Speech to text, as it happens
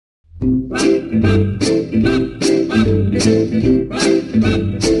I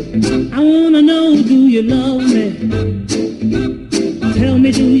wanna know, do you love me? Tell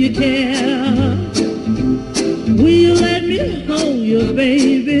me, do you care? Will you let me hold you,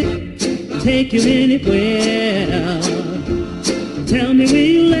 baby? Take you anywhere. Tell me, will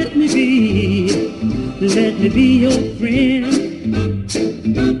you let me be your friend?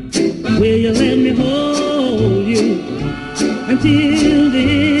 Will you let me hold you until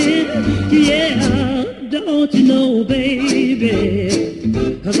then? Yeah, don't you know, baby,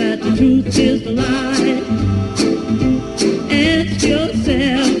 that the truth is the lie? Ask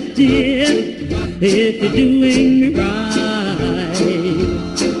yourself, dear, if you're doing me right.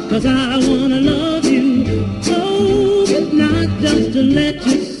 'Cause I wanna love you, oh, but not just to let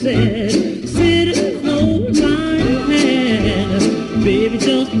you sit and hold my hand. Baby,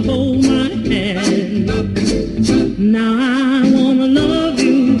 just hold my hand. Now I wanna love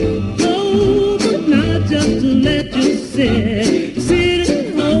you, oh, but not just to let you sit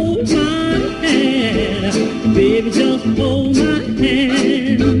and hold my hand. Baby, just hold my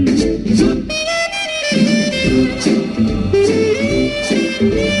hand.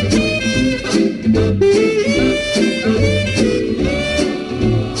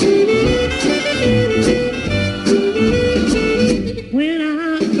 When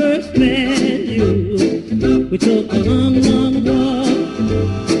I first met you, we took a long, long walk.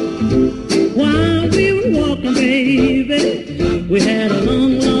 While we were walking, baby, we had a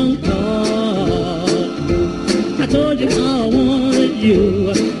long, long talk. I told you how I wanted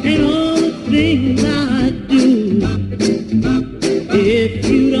you and all the things I do. If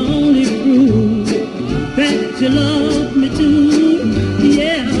you'd only prove that you love me too.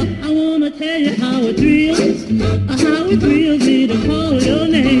 Yeah, I wanna tell you how it thrills me to call your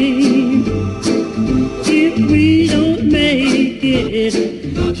name. If we don't make it,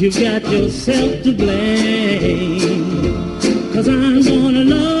 you've got yourself to blame. 'Cause I'm gonna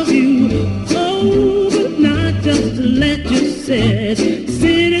love you, oh, but not just to let you sit